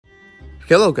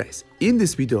Hello guys, in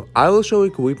this video I will show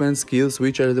equipment skills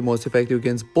which are the most effective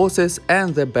against bosses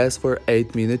and the best for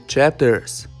 8-minute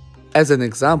chapters. As an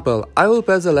example, I will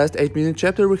pass the last 8-minute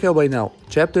chapter we have by now,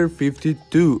 chapter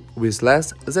 52, with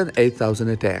less than 8000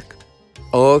 attack.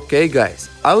 Okay guys,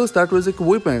 I will start with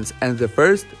equipments, and the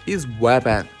first is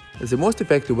weapon. The most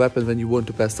effective weapon when you want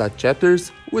to pass such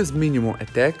chapters with minimum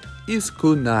attack is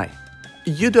kunai.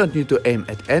 You don't need to aim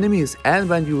at enemies, and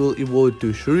when you will evolve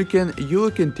to shuriken, you will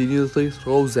continuously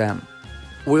throw them.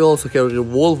 We also have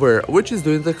revolver, which is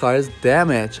doing the highest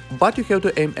damage, but you have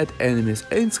to aim at enemies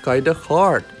and it's kinda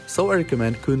hard, so I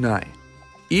recommend kunai.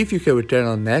 If you have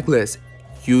eternal necklace,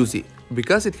 use it,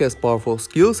 because it has powerful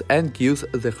skills and gives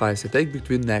the highest attack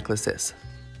between necklaces.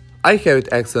 I have it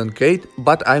excellent Kate,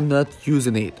 but I'm not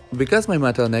using it, because my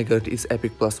metal neggard is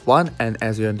epic +1, and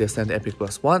as you understand, epic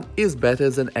 +1 is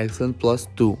better than excellent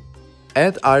 +2.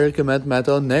 And I recommend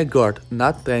metal neggard,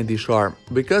 not trendy charm,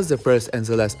 because the first and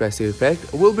the last passive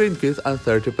effect will be increased on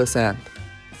 30%.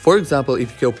 For example,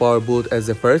 if you have power bullet as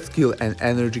the first skill and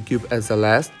energy cube as the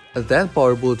last, then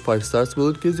power bullet 5 stars will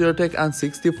increase your attack on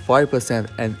 65%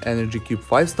 and energy cube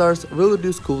 5 stars will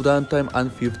reduce cooldown time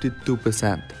on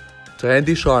 52%.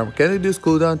 Trendy charm can reduce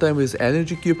cooldown time with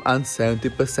energy cube on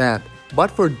 70%,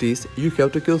 but for this you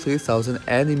have to kill 3000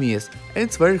 enemies, and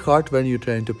it's very hard when you're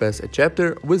trying to pass a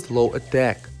chapter with low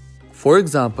attack. For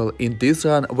example, in this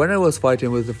run, when I was fighting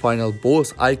with the final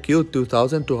boss, I killed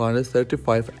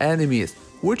 2235 enemies,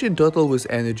 which in total with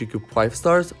energy cube 5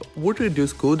 stars would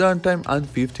reduce cooldown time on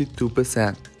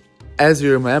 52%. As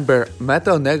you remember,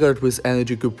 metal neggard with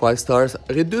energy cube 5 stars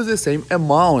reduce the same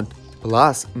amount.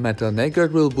 Plus, Metal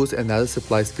Neggard will boost another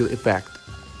supply skill effect.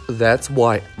 That's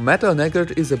why Metal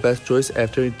Neggard is the best choice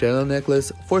after Eternal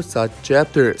Necklace for such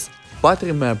chapters. But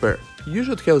remember, you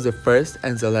should have the first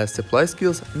and the last supply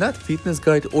skills, not Fitness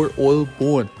Guide or Oil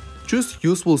Bone. Choose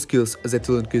useful skills that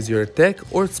will increase your attack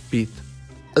or speed.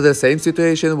 The same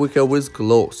situation we have with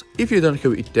gloves. If you don't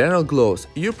have Eternal Gloves,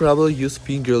 you probably use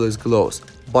fingerless gloves.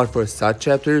 But for such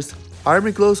chapters,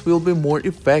 army gloves will be more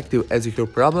effective as you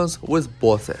have problems with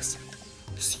bosses.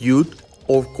 Suit,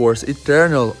 of course,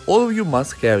 eternal, all of you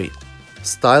must have it.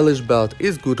 Stylish belt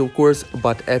is good of course,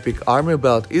 but epic armor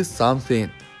belt is something.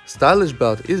 Stylish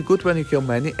belt is good when you have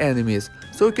many enemies,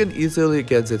 so you can easily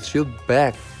get that shield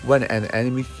back when an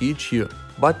enemy hits you,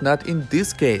 but not in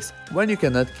this case, when you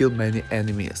cannot kill many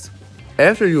enemies.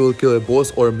 After you will kill a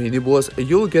boss or mini boss,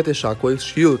 you will get a shockwave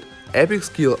shield. Epic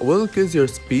skill will increase your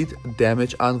speed,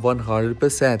 damage on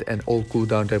 100%, and all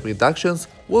cooldown time reductions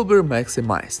will be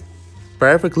maximized.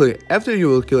 Perfectly, after you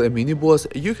will kill a mini-boss,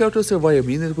 you have to survive a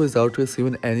minute without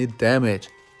receiving any damage.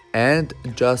 And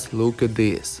just look at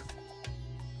this.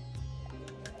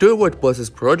 To avoid bosses'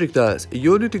 projectiles,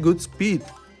 you need a good speed,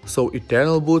 so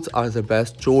Eternal Boots are the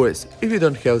best choice. If you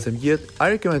don't have them yet, I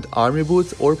recommend Army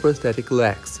Boots or Prosthetic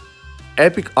Legs.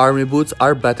 Epic Army Boots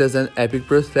are better than Epic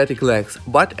Prosthetic Legs,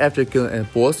 but after killing a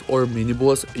boss or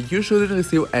mini-boss, you shouldn't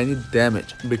receive any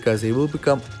damage, because they will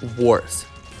become worse.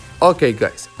 Okay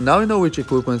guys, now you know which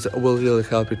equipments will really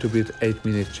help you to beat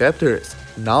 8-minute chapters.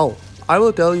 Now, I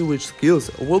will tell you which skills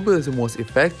will be the most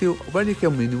effective when you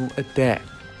have minimum attack.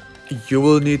 You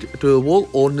will need to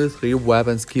evolve only 3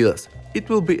 weapon skills, it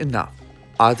will be enough.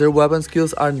 Other weapon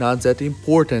skills are not that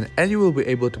important and you will be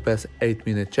able to pass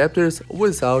 8-minute chapters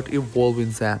without evolving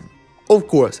them. Of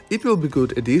course, it will be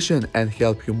good addition and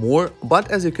help you more,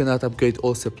 but as you cannot upgrade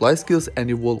all supply skills and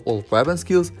evolve all weapon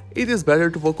skills, it is better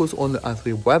to focus only on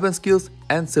 3 weapon skills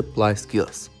and supply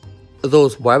skills.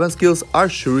 Those weapon skills are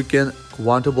Shuriken,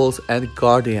 Quantables and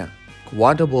Guardian.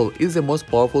 Quantable is the most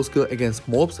powerful skill against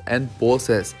mobs and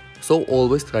bosses, so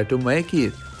always try to make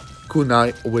it.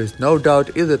 Kunai, with no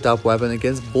doubt, is the top weapon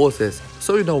against bosses,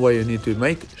 so you know why you need to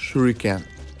make Shuriken.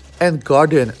 And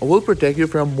Guardian will protect you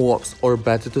from mobs, or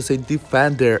better to say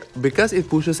Defender, because it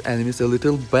pushes enemies a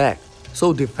little back.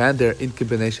 So Defender in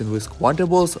combination with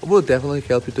Quantables will definitely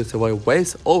help you to survive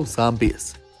waves of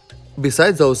zombies.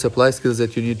 Besides those supply skills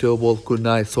that you need to evolve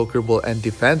Kunai, Soccer Ball and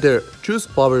Defender, choose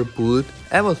Power Bullet,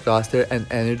 Ammo Thruster and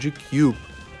Energy Cube.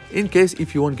 In case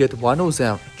if you won't get one of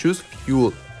them, choose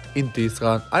Fuel. In this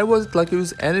run, I wasn't lucky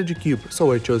with Energy Cube,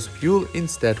 so I chose Fuel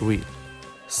instead of it.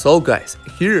 So guys,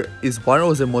 here is one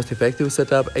of the most effective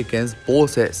setup against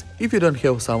bosses. If you don't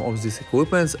have some of these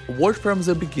equipments, watch from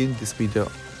the beginning this video.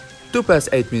 To pass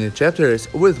 8-minute chapters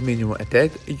with minimum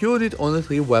attack, you need only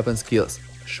 3 weapon skills,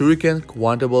 Shuriken,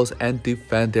 Quantables and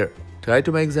Defender. Try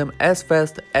to make them as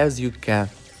fast as you can.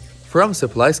 From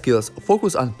supply skills,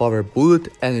 focus on Power Bullet,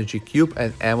 Energy Cube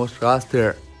and Ammo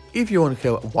Thruster. If you won't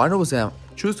have one of them,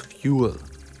 choose Fuel.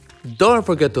 Don't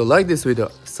forget to like this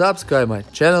video, subscribe my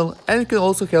channel, and you can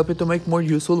also help me to make more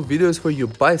useful videos for you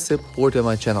by supporting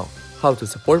my channel. How to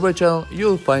support my channel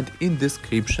you'll find in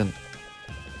description.